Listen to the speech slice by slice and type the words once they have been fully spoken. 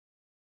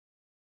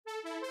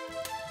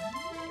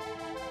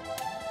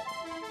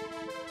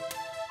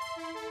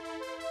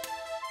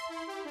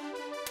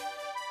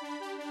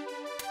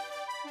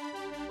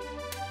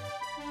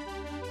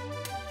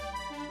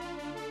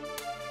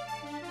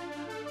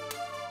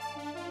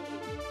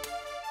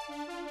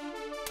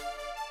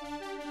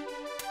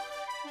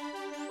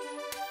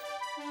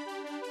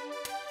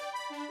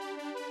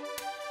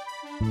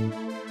Hello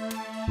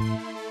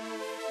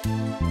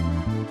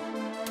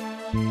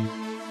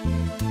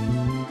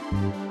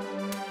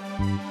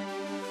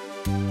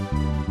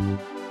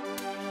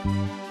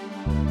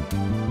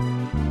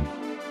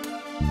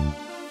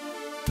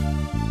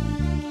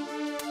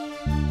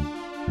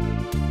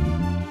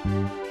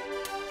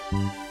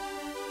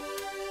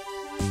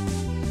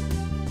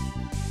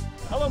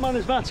man,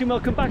 it's Matthew,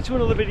 welcome back to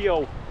another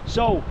video.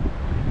 So,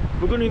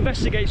 we're going to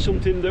investigate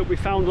something that we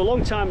found a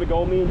long time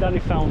ago. Me and Danny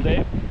found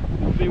it.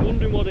 You've been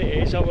wondering what it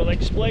is. I will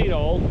explain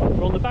all.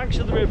 We're on the banks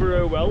of the River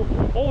Irwell.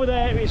 Over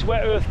there is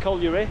Wet Earth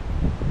Colliery.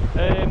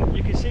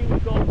 You can see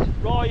we've got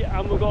Roy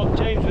and we've got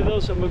James with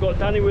us and we've got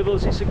Danny with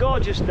us. It's a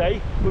gorgeous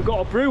day. We've got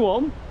a brew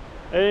on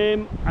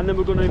and then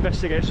we're going to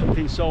investigate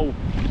something. So,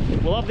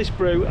 we'll have this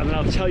brew and then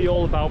I'll tell you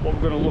all about what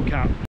we're going to look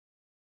at.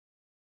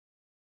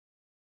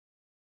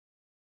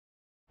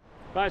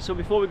 Right, so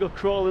before we go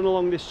crawling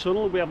along this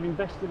tunnel, we have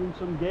invested in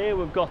some gear.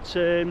 We've got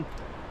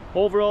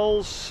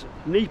overalls,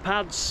 knee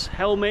pads,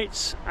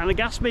 helmets and a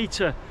gas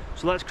meter.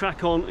 So let's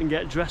crack on and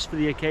get dressed for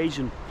the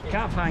occasion.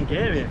 Can't find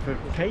gear here for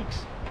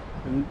cakes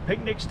and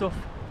picnic stuff.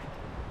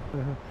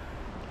 When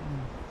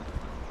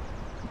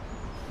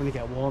they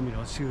get warm, you know,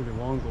 it's really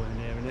warm going in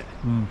here, isn't it?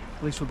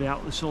 At least we'll be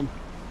out in the sun.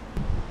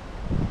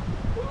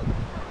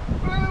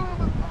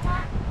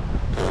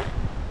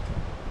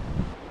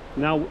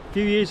 Now, a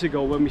few years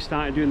ago when we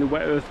started doing the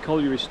Wet Earth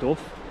Colliery stuff,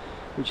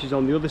 which is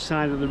on the other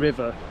side of the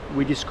river,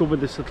 we discovered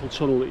this little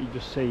tunnel that you've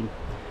just seen.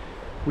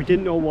 We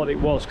didn't know what it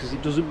was because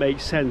it doesn't make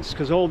sense,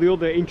 because all the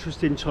other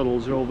interesting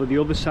tunnels are over the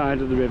other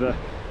side of the river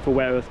for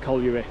Wet Earth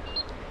Colliery.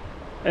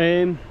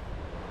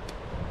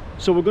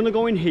 So we're going to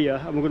go in here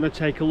and we're going to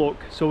take a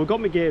look. So we've got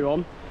my gear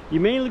on.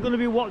 You're mainly going to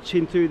be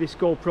watching through this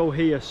GoPro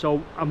here,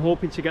 so I'm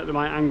hoping to get the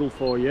right angle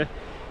for you.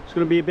 It's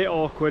going to be a bit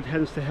awkward,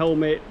 hence the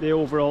helmet, the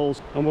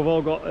overalls, and we've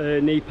all got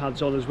knee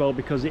pads on as well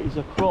because it is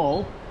a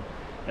crawl,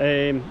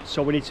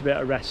 so we need to be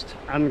at a rest,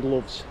 and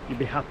gloves, you'd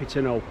be happy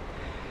to know.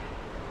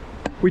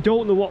 We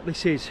don't know what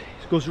this is.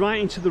 It goes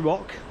right into the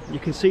rock. You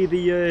can see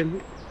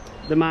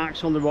the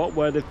marks on the rock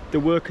where the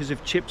workers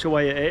have chipped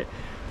away at it,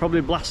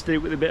 probably blasted it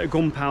with a bit of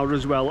gunpowder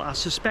as well. I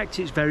suspect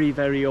it's very,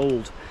 very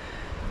old.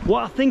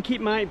 What I think it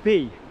might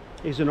be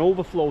is an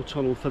overflow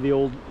tunnel for the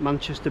old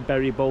Manchester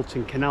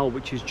Bolton Canal,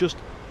 which is just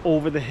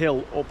over the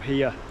hill up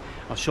here.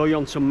 I'll show you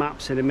on some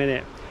maps in a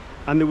minute.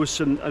 And there was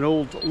an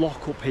old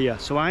lock up here,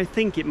 so I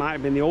think it might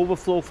have been the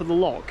overflow for the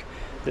lock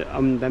that,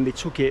 then they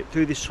took it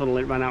through this tunnel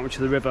and it ran out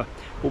into the river,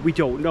 but we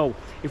don't know.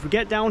 If we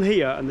get down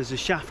here and there's a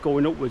shaft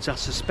going upwards, I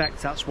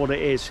suspect that's what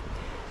it is.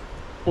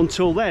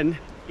 Until then,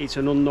 it's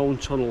an unknown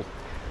tunnel.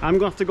 I'm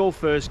gonna have to go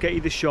first, get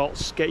you the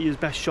shots, get you as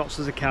best shots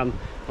as I can,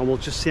 and we'll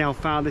just see how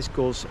far this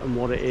goes and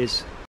what it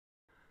is.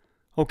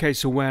 Okay,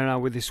 so where are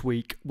we this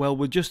week? Well,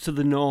 we're just to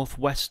the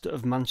northwest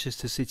of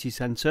Manchester city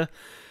centre.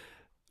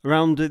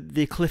 Around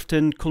the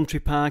Clifton Country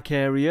Park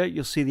area,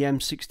 you'll see the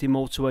M60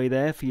 motorway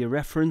there for your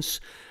reference.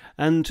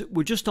 And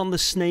we're just on the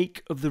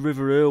snake of the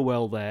River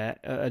Irwell there,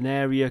 an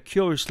area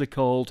curiously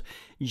called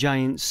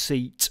Giant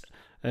Seat,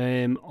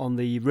 on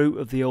the route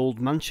of the old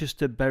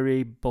Manchester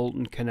Bury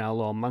Bolton Canal,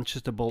 or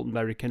Manchester Bolton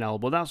Bury Canal.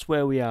 But that's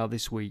where we are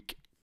this week.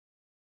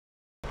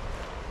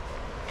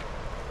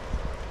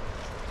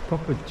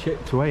 Proper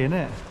chipped away,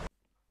 innit?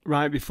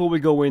 Right, before we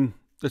go in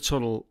the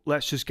tunnel,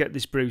 let's just get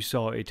this brew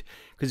sorted,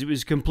 because it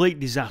was a complete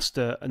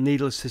disaster, and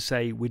needless to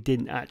say, we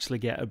didn't actually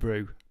get a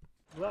brew.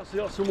 We've actually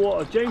got some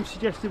water. James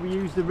suggested we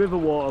use the river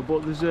water,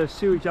 but there's a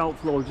sewage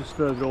outflow just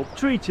further up.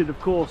 Treated, of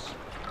course.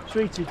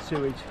 Treated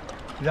sewage.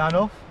 Is that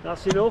enough?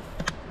 That's enough.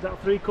 Is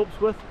that 3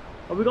 cups worth?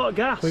 Have we got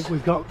gas?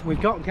 We've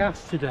got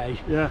gas today.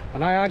 Yeah.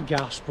 And I had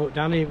gas, but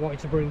Danny wanted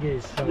to bring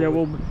his. So yeah,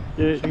 well,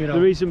 so you know.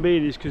 the reason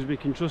being is because we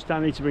can trust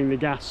Danny to bring the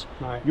gas.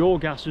 Right. Your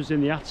gas was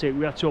in the attic.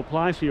 We had to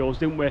apply for yours,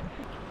 didn't we?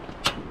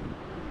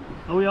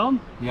 Are we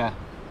on? Yeah.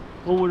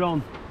 Oh, we're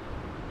on.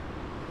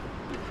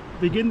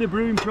 Begin the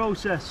brewing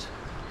process.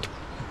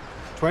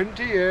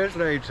 20 years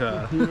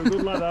later. You're a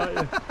good lad, aren't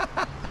you?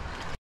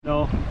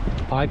 No.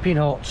 Piping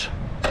hot.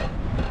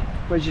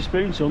 Where's your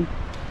spoon, son?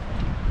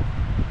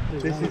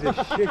 This is the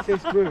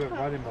shittest brew I've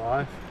had in my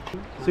life.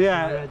 So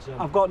yeah,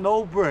 I've got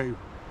no brew,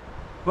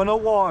 I've got no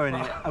water in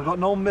it, I've got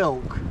no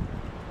milk.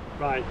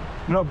 Right.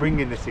 I'm not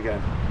bringing this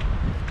again.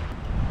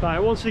 Right,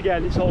 once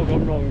again it's all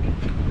gone wrong.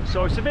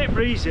 So it's a bit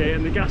breezy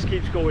and the gas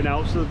keeps going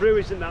out, so the brew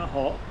isn't that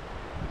hot.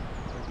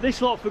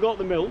 This lot forgot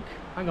the milk.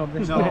 Hang on,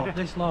 this No. lot.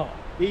 This lot.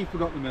 He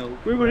forgot the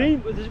milk. We were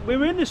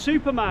in the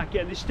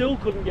supermarket and they still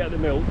couldn't get the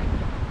milk.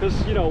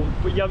 Because you know,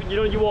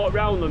 you walk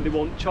around and they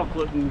want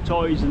chocolate and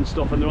toys and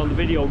stuff, and they're on the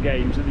video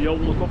games and they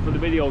don't look up for the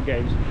video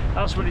games.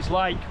 That's what it's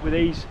like with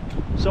these.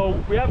 So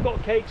we have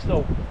got cakes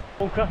though.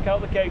 We'll crack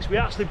out the cakes. We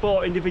actually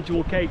bought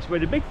individual cakes. We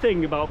had a big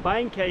thing about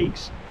buying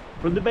cakes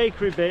from the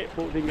bakery bit,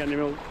 but we didn't get any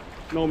milk.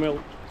 No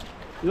milk.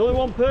 There's only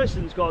one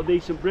person that's got a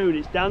decent brew, and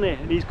it's Danny,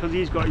 and because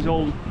he's got his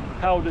own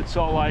powdered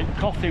sort of like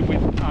coffee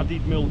with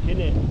added milk in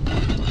it.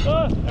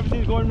 Oh,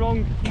 everything's going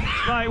wrong.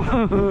 Right,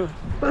 what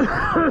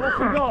have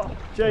we got,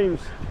 James?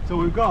 So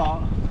we've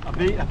got a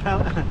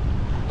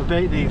I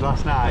baked these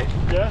last night.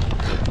 Yeah?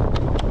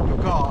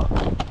 We've got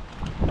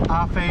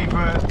our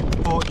favourite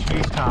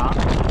Portuguese tart.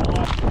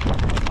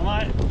 I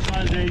like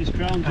trying the Danish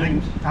crown, I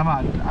think James.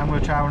 I'm going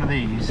to try one of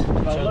these.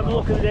 Right, let me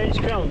look at the Danish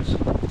crowns.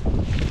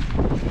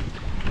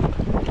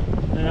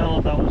 Yeah,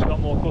 that one's got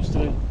more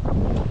custard in.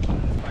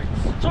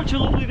 Thanks. Such a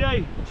lovely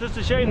day. It's just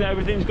a shame that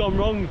everything's gone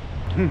wrong.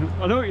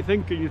 I know what you're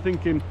thinking. You're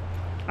thinking,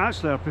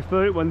 actually I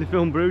prefer it when they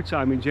film brew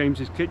time in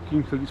James's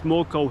kitchen because it's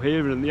more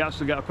coherent and they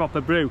actually get a proper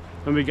brew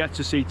and we get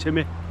to see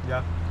Timmy.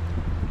 Yeah.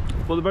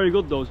 But they're very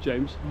good, those,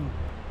 James.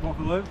 What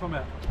have I learned from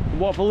it?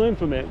 What have I learned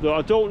from it? Though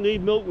I don't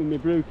need milk with my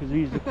brew because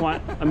these are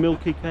quite a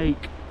milky cake.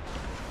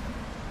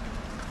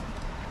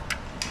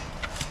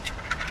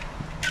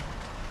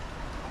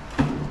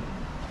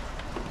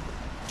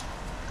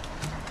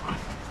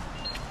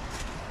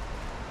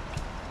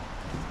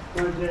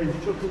 Right, James,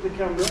 chuck up the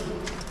camera.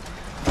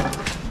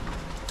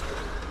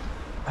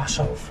 That's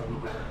all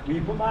from. Will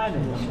you put mine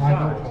in?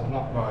 I don't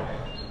know. Right.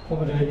 What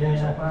we're doing,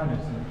 yeah. Mine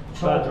is.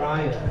 It's all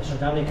dry there, so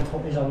Danny can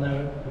put his on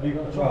there. Have you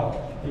got as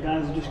well? The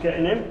guys are just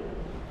getting in.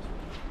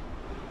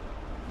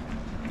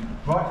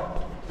 Right.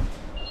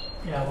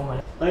 Yeah, 1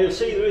 minute. Now you'll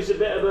see there is a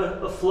bit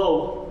of a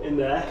flow in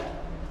there.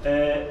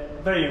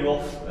 Very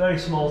rough, very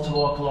small to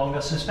walk along.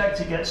 I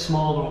suspect it gets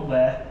smaller up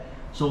there,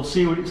 so we'll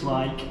see what it's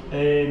like.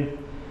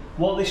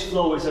 What this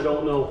flow is, I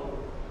don't know.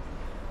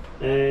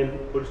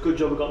 But it's a good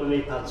job we've got the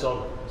knee pads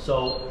on.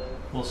 So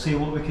we'll see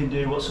what we can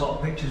do, what sort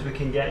of pictures we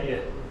can get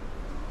you.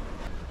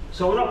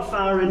 So we're not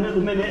far in at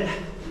the minute.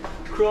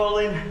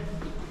 Crawling.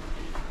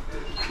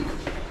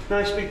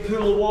 Nice big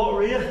pool of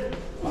water here.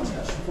 Let's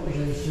get some footage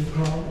of these two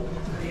crawling.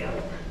 Yeah.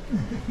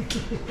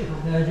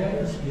 There,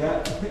 James?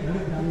 Yeah.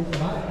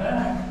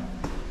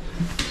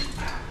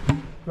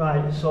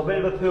 Right, so a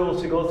bit of a pool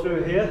to go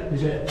through here.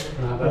 Is it?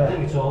 Right, but I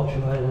think it's all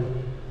true, then.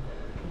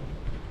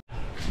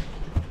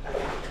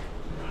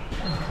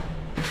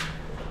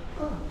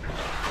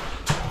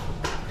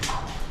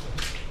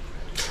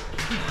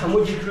 And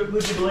would you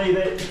believe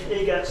it,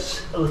 it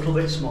gets a little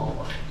bit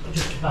smaller.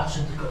 Just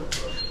battered the cup.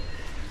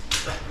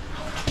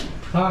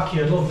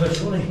 Parky, I love this,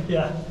 wouldn't he?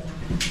 Yeah.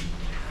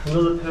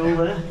 Another pool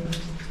there.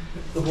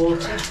 The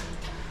water.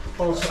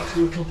 All sorts of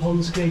little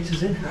pond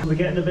skaters in. We're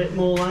getting a bit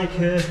more like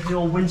the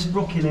old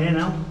Winterbrook in here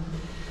now.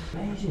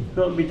 Amazing.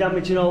 Don't be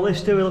damaging all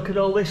this, do we? Look at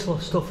all this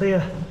stuff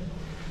here.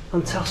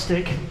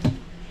 Fantastic.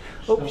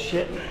 Oh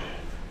shit.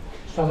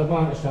 Stand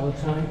about, stand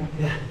time.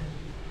 Yeah.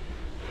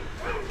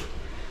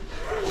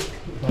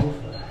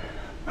 Both there.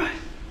 Right.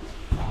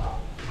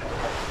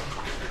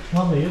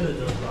 One the other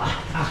does that.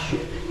 Ah,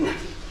 shit.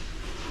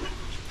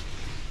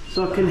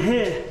 So I can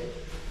hear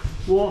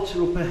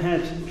water up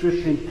ahead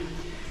dripping.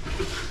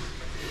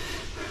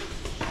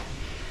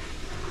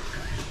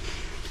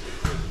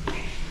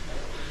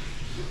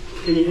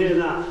 Can you hear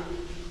that?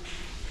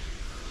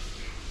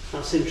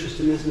 That's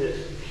interesting, isn't it?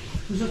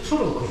 There's a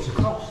tunnel cut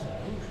across there.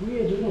 It looks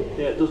weird, doesn't it?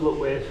 Yeah, it does look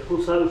weird.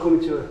 Looks like we're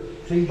coming to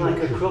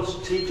like a cross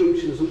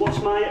T-junctions. And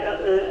what's my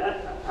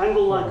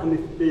angle like on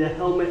the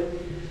helmet?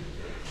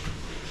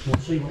 We'll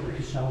see what we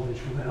can salvage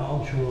from it,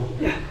 I'm sure.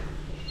 Yeah.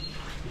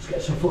 Let's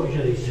get some footage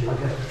of these two.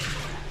 Okay.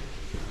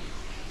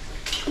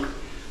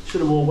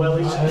 Should have wore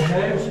wellies.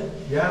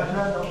 Yeah,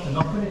 no,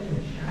 nothing it.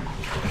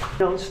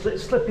 No, it's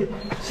slipping,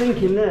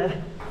 sinking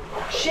there.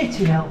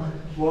 Shitty hell.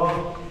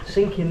 What?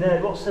 Sinking there.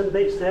 What's them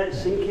bits there?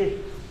 It's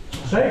sinking.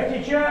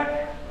 Safety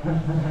check!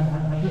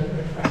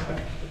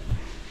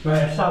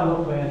 Right, stand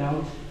up there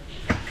now.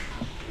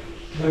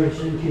 Very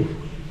sinky.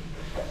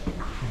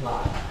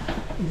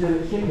 Is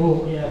it sinky?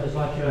 Oh, yeah, there's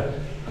like a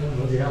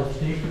bloody hell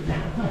steep.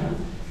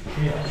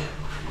 Yeah.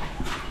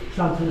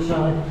 Stand to the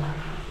side.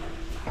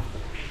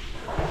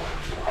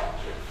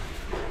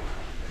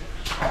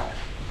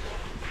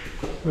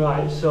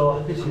 Right,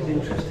 so this is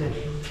interesting.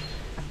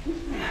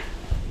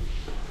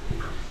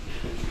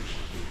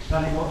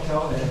 Danny, what's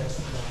out there?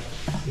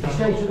 If you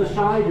stay to the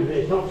side of it,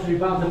 it's not too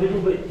bad. The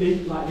middle bit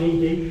deep, like knee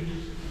deep.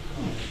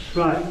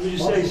 Right, let me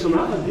just say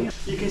something.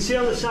 You can see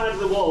on the side of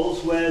the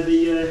walls where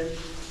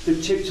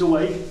they've chipped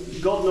away.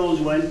 God knows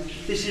when.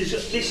 This has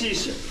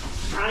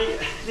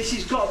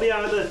got to be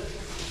either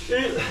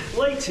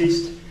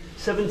latest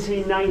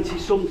 1790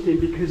 something,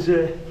 because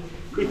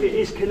if it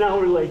is canal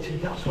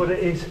related, that's what it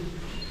is.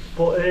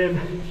 But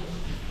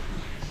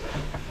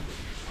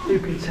who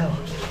can tell?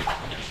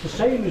 The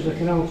same as the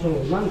canal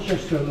tunnel,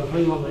 Manchester and the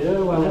thing on the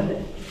Irwell, isn't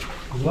it?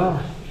 As well.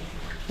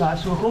 Right,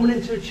 so we're coming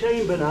into a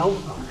chamber now.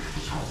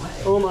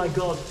 Oh my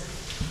god.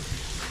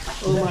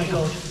 Oh my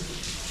god.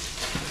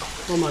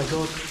 Oh my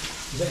god.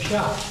 Is it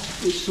sharp?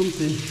 It's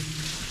something.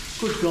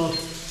 Good god.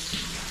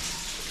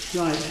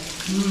 Right.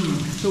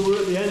 So we're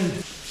at the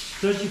end.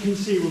 So as you can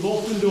see, we've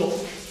opened up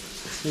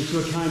into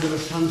a kind of a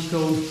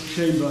sandstone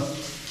chamber.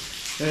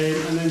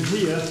 And then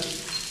here,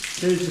 there's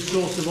the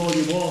source of all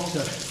your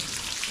water.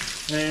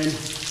 And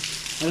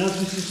as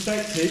we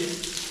suspected,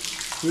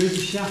 there is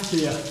a shaft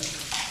here.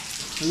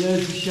 And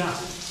there's the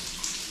shaft.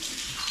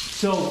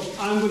 So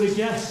I'm going to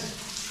guess.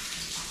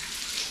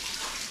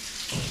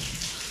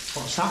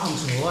 What's that on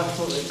to the left?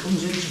 Look, it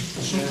comes in,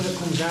 something that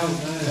comes out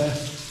there.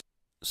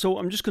 So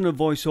I'm just going to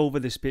voice over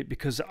this bit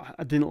because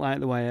I didn't like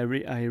the way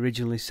I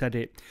originally said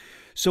it.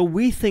 So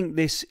we think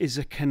this is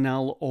a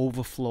canal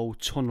overflow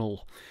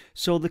tunnel.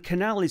 So the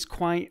canal is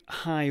quite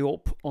high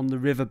up on the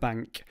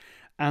riverbank,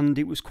 and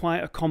it was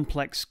quite a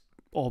complex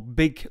or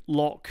big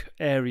lock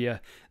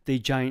area, the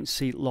giant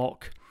seat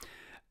lock.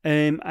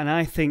 And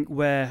I think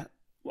what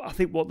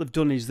they've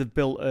done is they've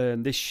built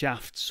this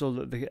shaft so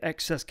that the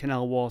excess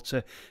canal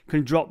water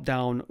can drop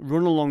down,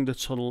 run along the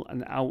tunnel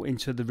and out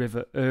into the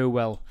River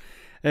Irwell.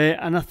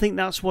 And I think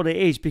that's what it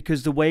is,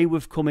 because the way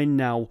we've come in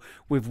now,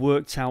 we've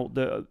worked out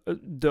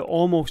that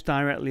almost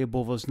directly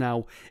above us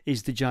now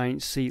is the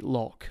giant seat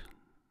lock.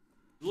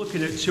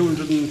 Looking at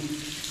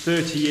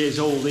 230 years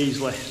old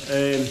easily.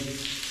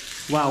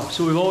 Wow,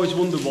 so we've always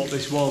wondered what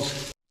this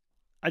was.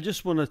 I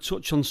just want to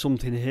touch on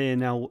something here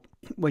now.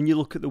 When you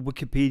look at the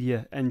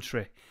Wikipedia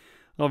entry,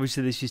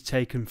 obviously this is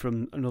taken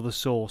from another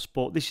source,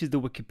 but this is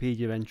the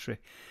Wikipedia entry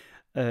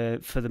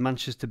for the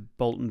Manchester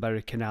Bolton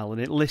Bury Canal,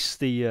 and it lists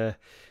the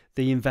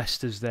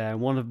investors there,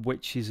 one of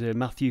which is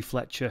Matthew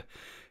Fletcher,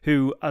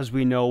 who, as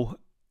we know,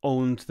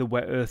 owned the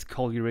Wet Earth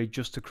Colliery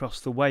just across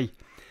the way.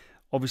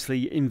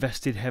 Obviously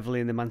invested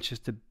heavily in the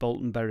Manchester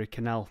Bolton Bury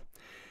Canal.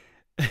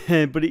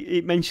 But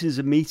it mentions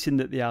a meeting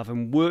that they have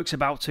and work's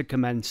about to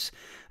commence,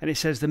 and it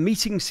says the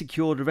meeting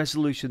secured a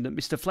resolution that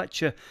Mr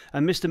Fletcher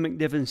and Mr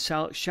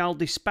McNiven shall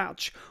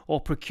dispatch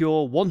or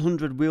procure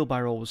 100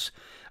 wheelbarrows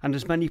and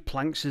as many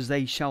planks as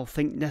they shall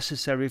think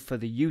necessary for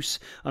the use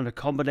and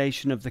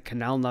accommodation of the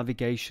canal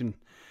navigation.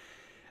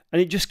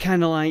 And it just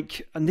kind of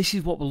like, and this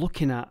is what we're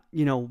looking at,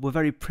 you know, we're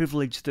very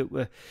privileged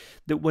that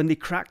when they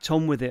cracked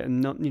on with it,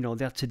 and not, you know,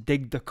 they had to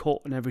dig the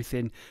cut and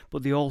everything,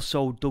 but they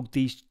also dug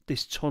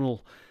this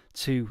tunnel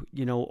to,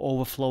 you know,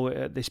 overflow it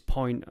at this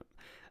point.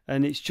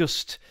 And it's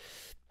just,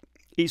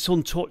 it's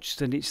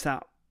untouched, and it's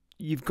that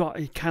you've got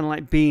kind of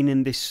like being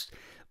in this,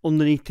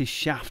 underneath this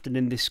shaft and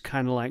in this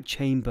kind of like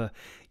chamber,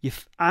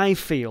 I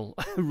feel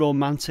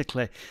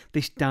romantically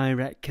this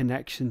direct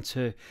connection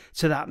to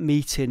that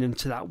meeting and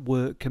to that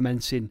work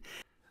commencing.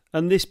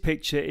 And this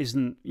picture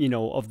isn't, you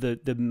know, of the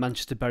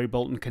Manchester Bury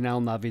Bolton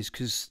Canal navies,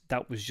 because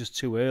that was just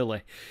too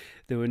early.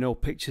 There were no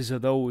pictures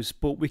of those,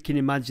 but we can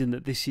imagine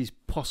that this is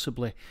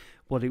possibly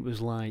what it was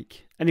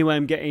like. Anyway,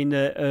 I'm getting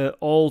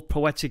all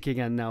poetic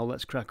again now.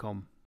 Let's crack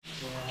on.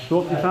 So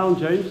what have you found,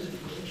 James?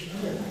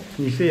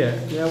 Can you see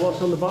it? Yeah,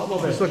 what's on the bottom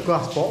of it? It's a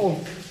glass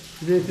bottle. Is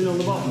there anything on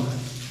the bottom?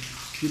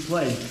 You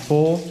play?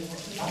 4. It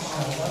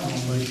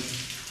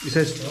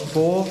says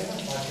 4. Alright.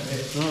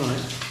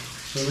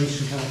 So at least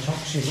some kind of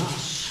toxin,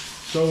 that's...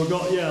 So we've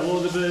got, yeah, a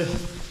load of...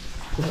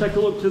 we'll take a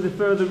look to the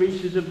further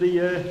reaches of the...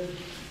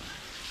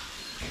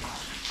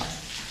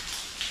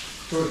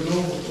 So it's an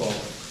overflow.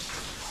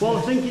 Well,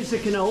 I think it's a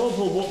canal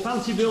overflow, but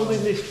fancy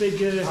building this big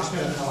chamber. Yeah.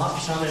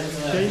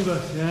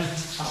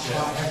 That's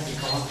quite hefty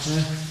collapse.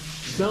 Yeah.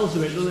 Smells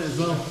of it, doesn't it, as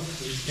well?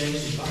 It's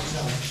dated back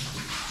down.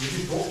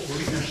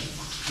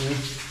 Yeah.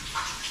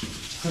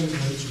 I think we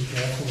need to be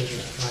careful with the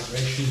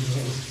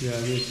vibrations. Yeah,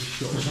 it needs to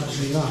shut. Because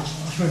actually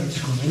that's ready to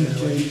come in. Yeah,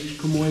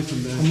 come away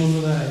from there. Come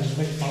under there, it's a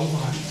big fault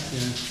line.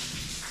 Yeah.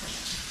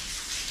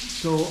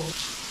 So...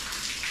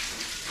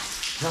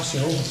 That's the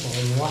overflow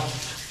on the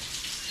left.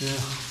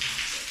 Yeah.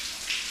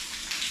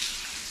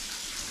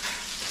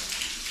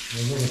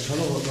 There's another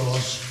tunnel that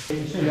goes.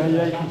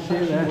 Yeah, you can see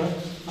it there.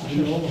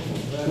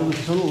 Another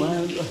tunnel there,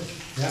 isn't there?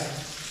 Yeah.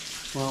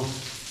 Wow.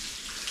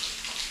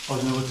 Oh,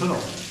 there's another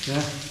tunnel?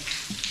 Yeah.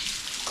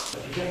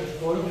 If you get the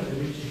point of the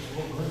reaching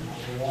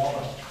to the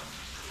water.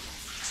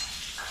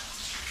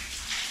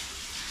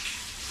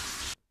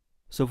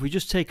 So if we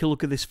just take a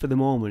look at this for the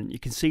moment, you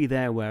can see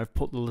there where I've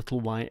put the little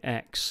white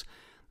X.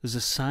 There's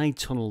a side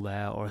tunnel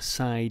there, or a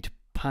side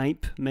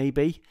pipe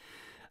maybe,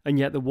 and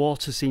yet the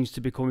water seems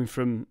to be coming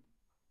from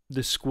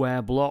the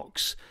square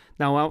blocks.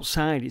 Now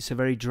outside it's a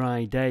very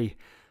dry day,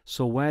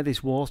 so where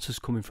this water's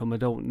coming from I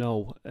don't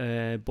know,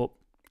 but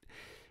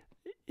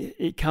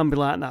it can be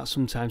like that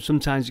sometimes.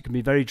 Sometimes it can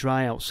be very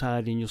dry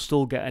outside and you'll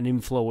still get an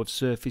inflow of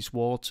surface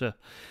water.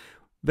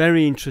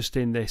 Very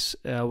interesting this.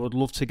 I would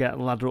love to get a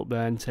ladder up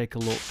there and take a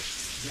look.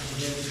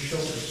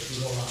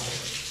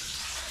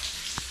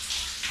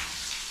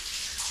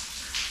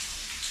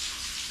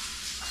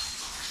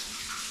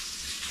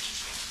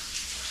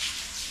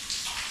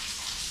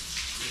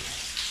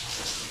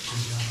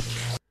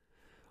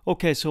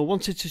 Okay, so I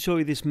wanted to show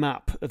you this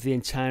map of the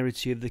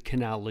entirety of the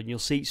canal, and you'll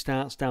see it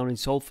starts down in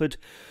Salford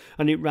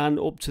and it ran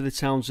up to the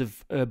towns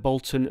of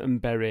Bolton and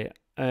Bury,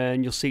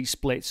 and you'll see it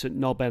splits at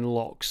Knob End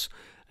Locks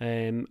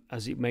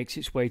as it makes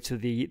its way to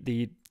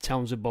the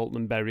towns of Bolton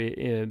and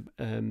Bury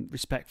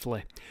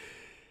respectively.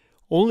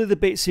 Only the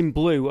bits in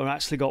blue are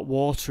actually got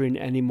water in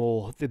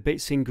anymore. The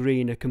bits in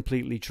green are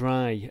completely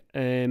dry,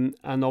 and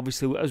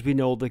obviously, as we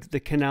know, the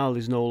canal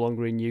is no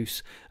longer in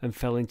use and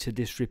fell into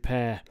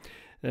disrepair.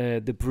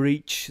 The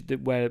breach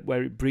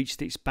where it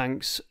breached its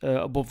banks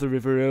above the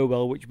River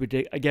Irwell, which we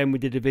did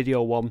a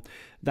video on,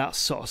 that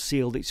sort of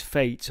sealed its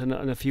fate, and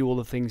a few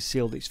other things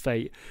sealed its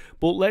fate.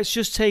 But let's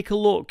just take a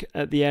look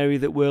at the area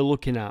that we're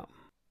looking at.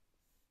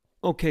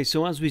 Okay,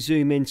 so as we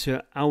zoom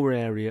into our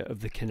area of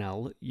the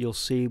canal, you'll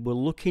see we're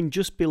looking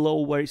just below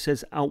where it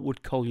says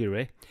Outward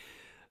Colliery,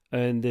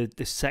 and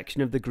the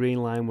section of the green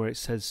line where it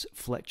says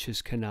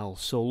Fletcher's Canal.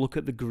 So look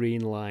at the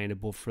green line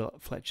above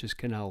Fletcher's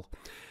Canal,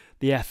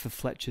 the F of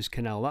Fletcher's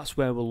Canal. That's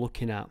where we're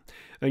looking at,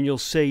 and you'll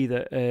see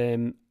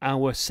that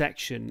our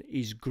section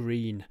is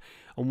green.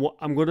 And what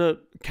I'm going to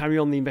carry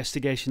on the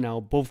investigation now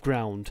above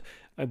ground,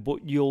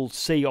 but you'll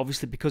see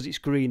obviously because it's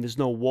green there's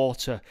no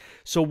water,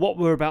 so what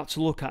we're about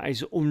to look at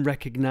is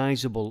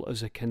unrecognisable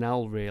as a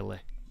canal really.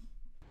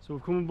 So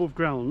we've come above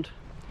ground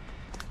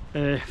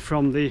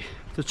from the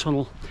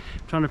tunnel,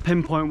 trying to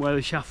pinpoint where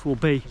the shaft will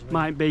be,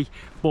 might be,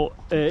 but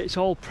it's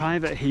all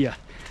private here,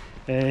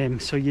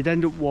 so you'd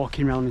end up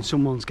walking around in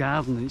someone's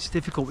garden and it's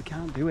difficult, we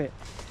can't do it.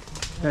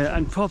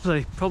 And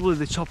probably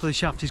the top of the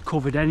shaft is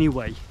covered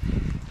anyway.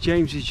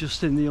 James is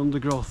just in the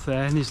undergrowth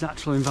there in his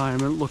natural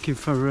environment looking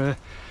for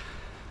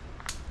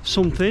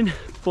something,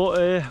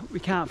 but we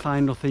can't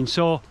find nothing.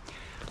 So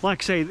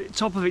like I say, the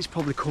top of it's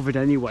probably covered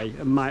anyway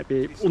and might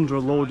be under a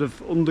load of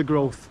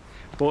undergrowth,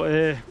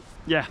 but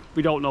yeah,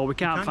 we don't know, we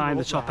can't find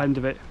the top end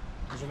of it.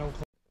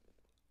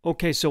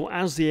 Okay, so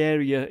as the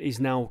area is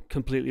now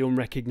completely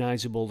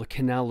unrecognisable, the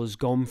canal has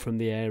gone from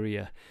the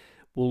area.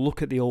 We'll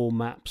look at the old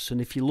maps, and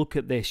if you look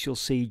at this you'll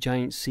see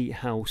Giant Seat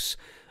House,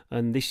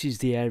 and this is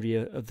the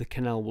area of the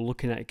canal we're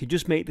looking at. You can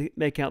just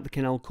make out the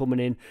canal coming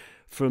in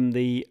from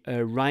the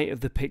right of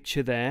the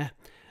picture there,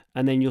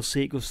 and then you'll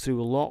see it goes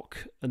through a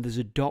lock, and there's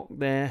a dock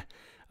there,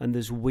 and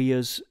there's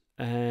weirs.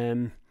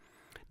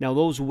 Now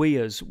those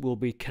weirs will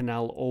be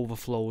canal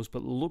overflows, but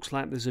it looks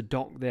like there's a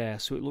dock there,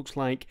 so it looks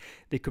like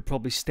they could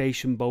probably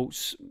station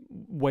boats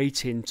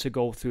waiting to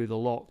go through the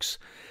locks.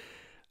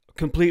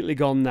 Completely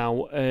gone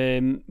now,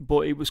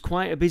 but it was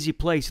quite a busy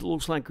place. It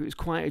looks like it was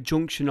quite a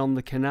junction on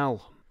the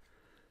canal.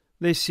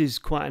 This is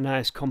quite a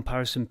nice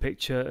comparison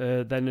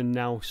picture then and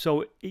now,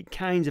 so it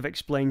kind of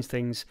explains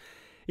things.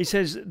 It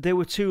says there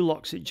were 2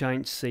 locks at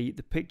Giant Seat.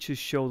 The pictures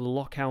show the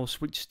lock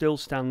house which still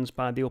stands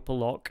by the upper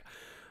lock.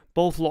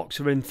 Both locks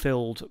are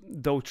infilled,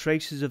 though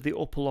traces of the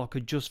upper lock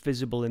are just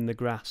visible in the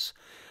grass.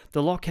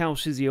 The lock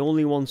house is the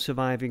only one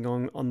surviving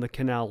on the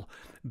canal,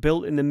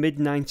 built in the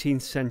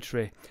mid-19th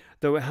century,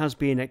 though it has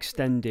been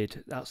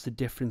extended. That's the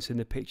difference in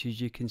the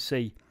pictures you can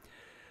see.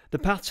 The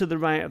path to the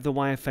right of the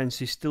wire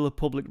fence is still a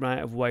public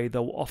right-of-way,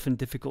 though often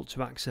difficult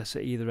to access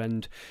at either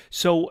end.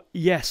 So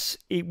yes,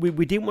 we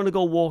didn't want to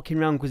go walking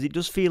around because it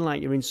does feel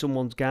like you're in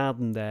someone's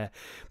garden there,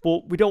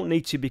 but we don't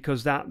need to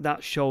because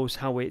that shows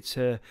how it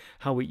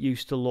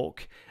used to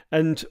look.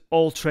 And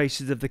all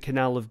traces of the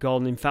canal have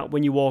gone. In fact,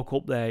 when you walk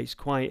up there, it's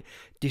quite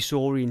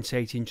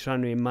disorientating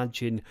trying to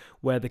imagine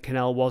where the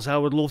canal was. I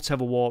would love to have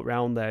a walk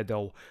round there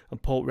though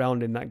and poke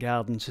round in that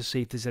garden to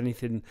see if there's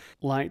anything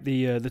like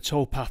the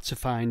towpath to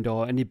find,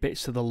 or any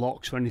bits of the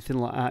locks or anything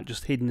like that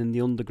just hidden in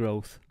the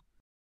undergrowth.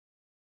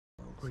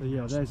 So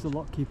yeah, there's the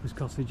lockkeeper's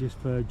cottages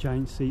for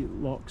Giant Seat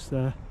locks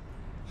there,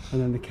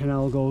 and then the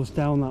canal goes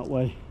down that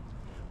way,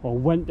 or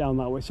went down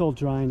that way. It's all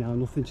dry now,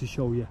 nothing to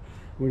show you.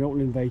 We don't want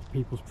to invade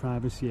people's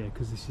privacy here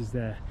because this is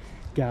their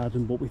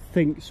garden, but we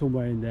think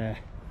somewhere in there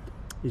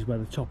is where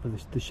the top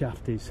of the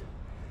shaft is.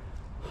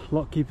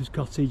 Lockkeeper's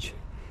cottage,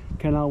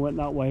 canal went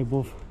that way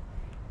above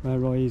where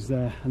Roy is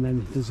there, and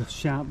then there's a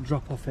sharp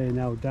drop off here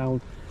now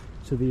down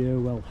to the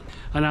Irwell.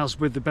 And as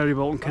with the Bury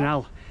Bolton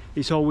Canal,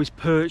 it's always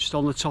perched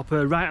on the top,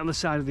 right on the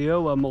side of the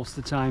Irwell most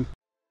of the time.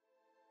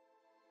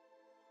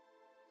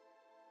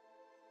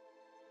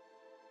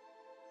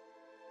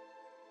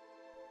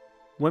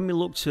 When we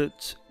looked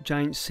at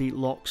Giant Seat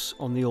locks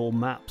on the old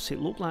maps, it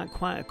looked like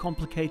quite a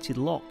complicated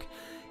lock.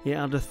 It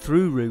had a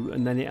through route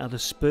and then it had a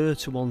spur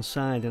to one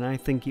side, and I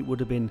think it would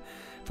have been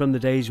from the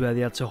days where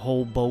they had to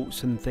hold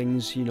boats and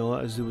things, you know,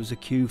 as there was a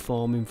queue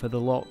forming for the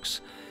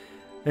locks.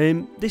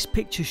 This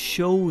picture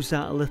shows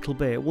that a little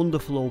bit, a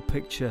wonderful old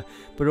picture,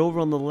 but over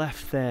on the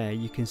left there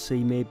you can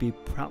see maybe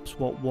perhaps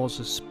what was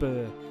a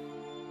spur.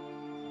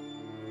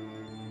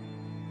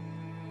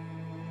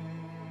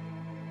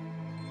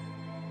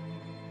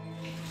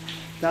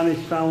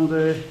 Danny's found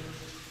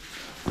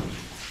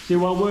see,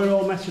 while we're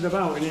all messing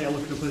about in here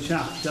looking up at the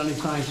shaft, Danny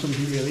finds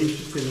something really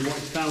interesting, and what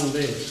he's found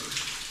is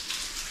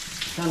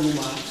candle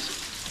marks.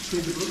 See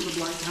the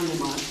black candle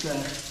marks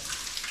there,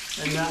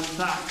 and that's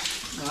that.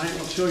 Right,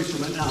 I'll show you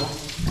something now.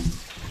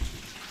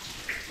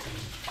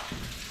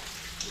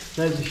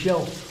 There's the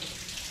shelf.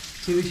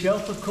 See the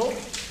shelf I've cut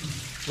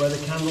where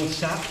the candle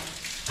sat?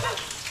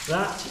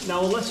 That,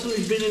 now unless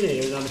somebody's been in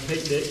here and had a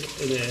picnic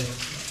in here,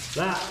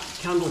 that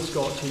candle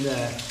scotch in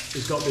there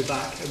has got to be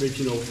back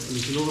original, and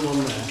there's another one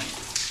there,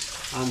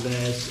 and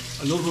there's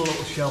another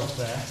little shelf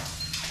there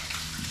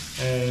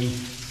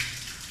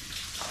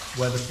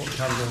where they put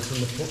candles,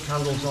 and they put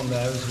candles on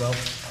there as well.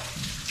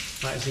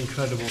 That is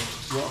incredible,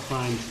 what a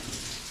find.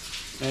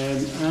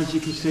 And as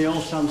you can see, all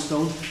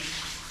sandstone,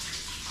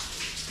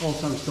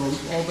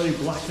 all very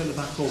black at the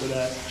back over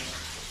there.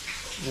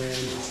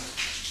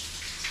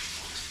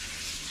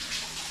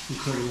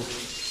 Incredible.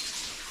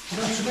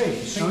 That's great.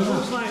 Now, it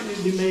looks like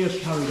they may have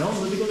carried on.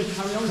 Are they going to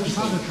carry on? It's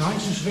had a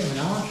crisis, a bit of an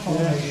arch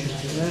formation.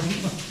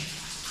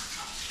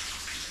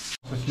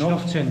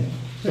 Snuff tin.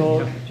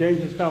 So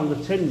James has found the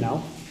tin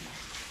now.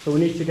 So we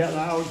need to get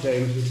that out,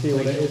 James, and see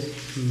what it is.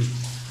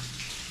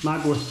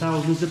 Might go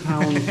thousands of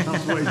pounds.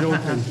 That's what he's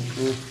hoping.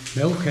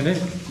 Milk, innit?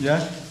 Yeah.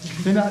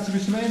 Think that to be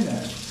some in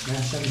there?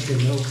 Yeah,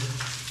 17 milk.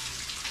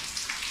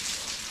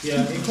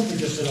 Yeah, it could be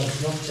just an old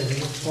snuff tin.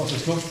 What's a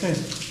snuff tin?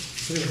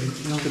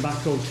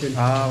 Tobacco tin.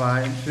 Ah,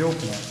 right. Should we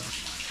open it?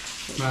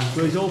 Right.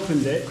 So he's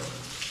opened it,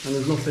 and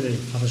there's nothing in. I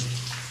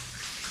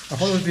thought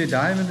there would be a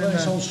diamond in there.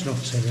 It's old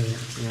snuff tin, isn't it?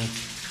 Yeah.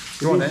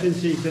 Go on,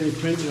 Since he's been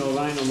printing all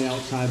right on the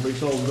outside, but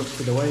it's all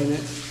rusted away, isn't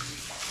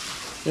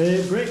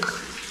it?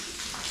 Bricks.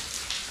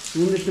 I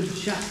wonder if the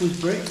shaft was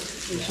bricked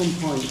at some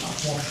point.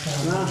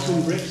 There are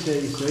some bricks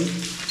here, you see.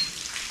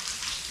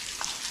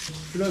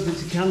 I don't know if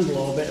it's a candle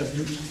or a bit of,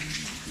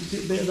 is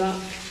it a bit of that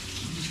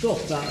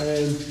stuff, that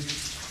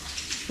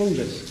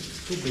fungus?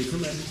 Could be,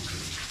 couldn't it?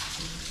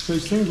 So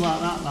it's things like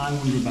that I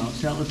wonder about.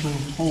 See that little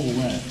hole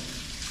there?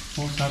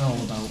 What's that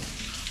all about?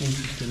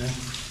 Interesting, eh?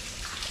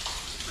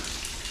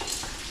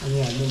 And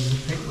yeah, there's a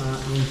pick mark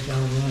runs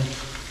down there.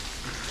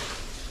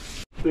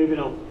 Moving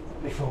on.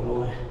 Before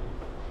we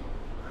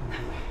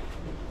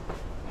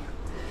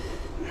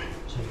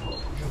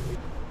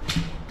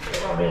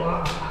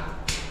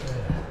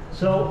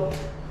So,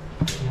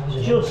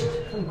 just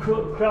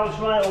crouch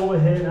right over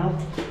here now,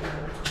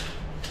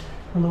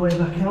 on the way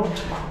back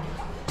out.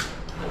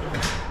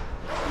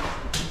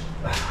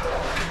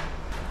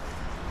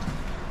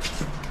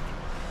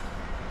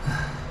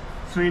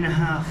 Three and a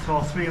half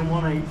or 3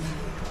 1/8.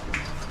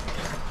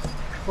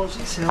 What's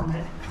it say on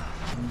it?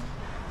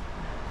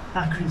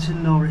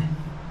 Accrington Norrie.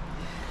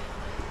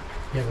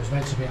 Yeah, it was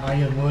meant to be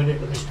iron, weren't it?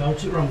 But they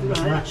spelled it wrong, it was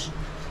brass.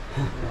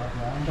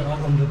 They're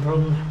like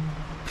underground.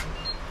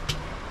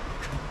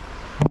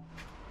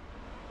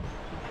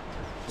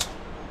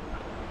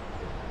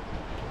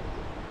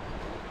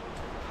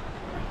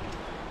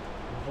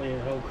 Clear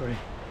Oakery.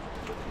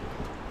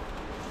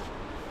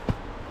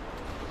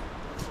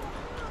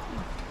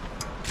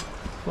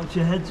 Watch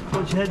your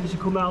head as you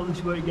come out, this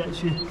is where it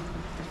gets you.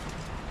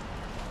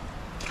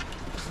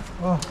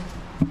 Oh.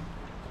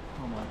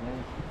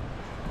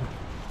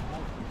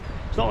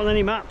 It's not on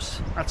any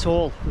maps at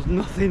all. There's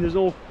nothing, there's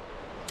no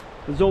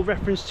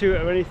reference to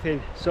it or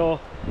anything. So,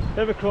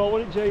 bit of a crawl,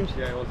 wasn't it, James?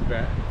 Yeah, it was a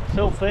bit.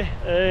 Filthy.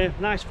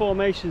 Nice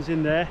formations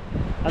in there.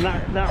 And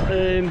that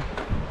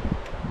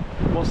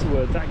what's the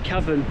word? That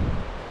cavern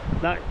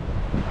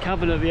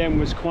at the end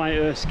was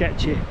quite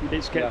sketchy, a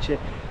bit sketchy. Yeah.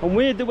 And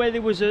weird the way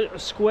there was a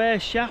square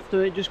shaft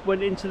and it just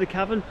went into the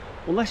cavern,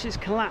 unless it's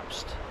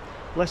collapsed.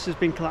 Unless there's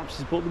been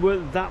collapses, but there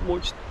weren't that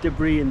much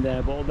debris in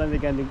there. But then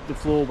again, the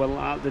floor went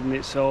like that, didn't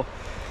it? So,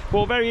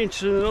 but very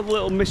interesting, another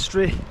little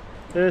mystery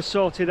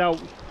sorted out.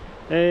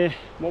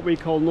 What we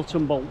call nut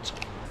and bolt.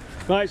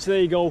 Right, so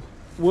there you go.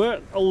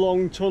 Weren't a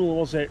long tunnel,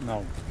 was it?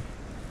 No.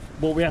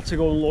 But we had to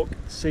go and look to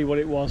see what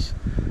it was.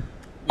 It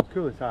was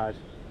cool inside.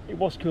 It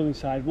was cool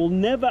inside. We'll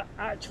never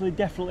actually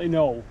definitely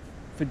know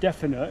for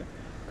definite,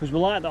 because we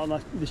like that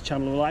on this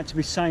channel. We like to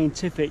be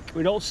scientific.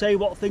 We don't say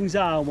what things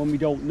are when we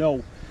don't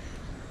know.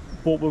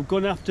 But we're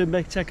going to have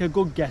to take a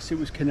good guess it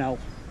was Canal.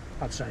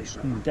 I'd say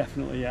so.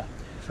 Definitely, yeah.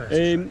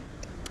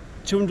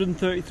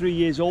 233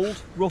 years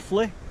old,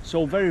 roughly.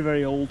 So very,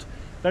 very old.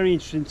 Very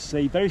interesting to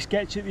see. Very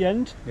sketchy at the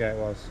end. Yeah, it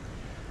was.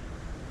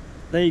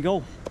 There you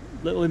go.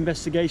 Little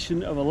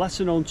investigation of a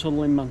lesser known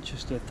tunnel in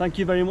Manchester. Thank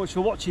you very much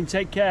for watching.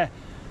 Take care.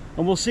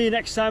 And we'll see you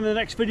next time in the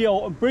next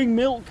video. And bring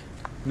milk.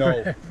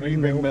 No,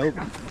 bring milk.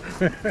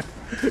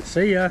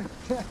 See ya.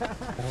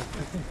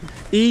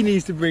 He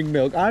needs to bring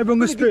milk. I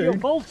bring a spoon.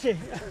 Bolty.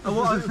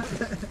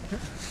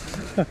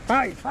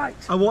 Fight.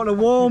 I want a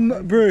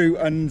warm brew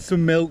and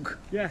some milk.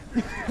 Yeah.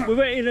 We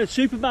went in a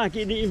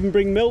supermarket, didn't even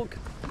bring milk.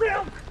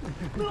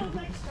 Milk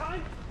next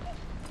time.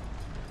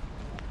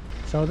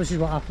 So this is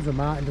what happens when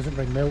Martin doesn't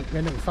bring milk. We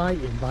end up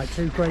fighting like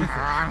two crayfish.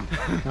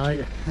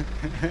 Right.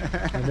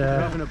 And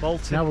having a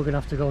Bolton. now we're going to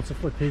have to go to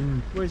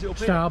flipping Where's it up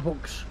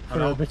Starbucks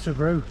for a bit of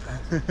brew.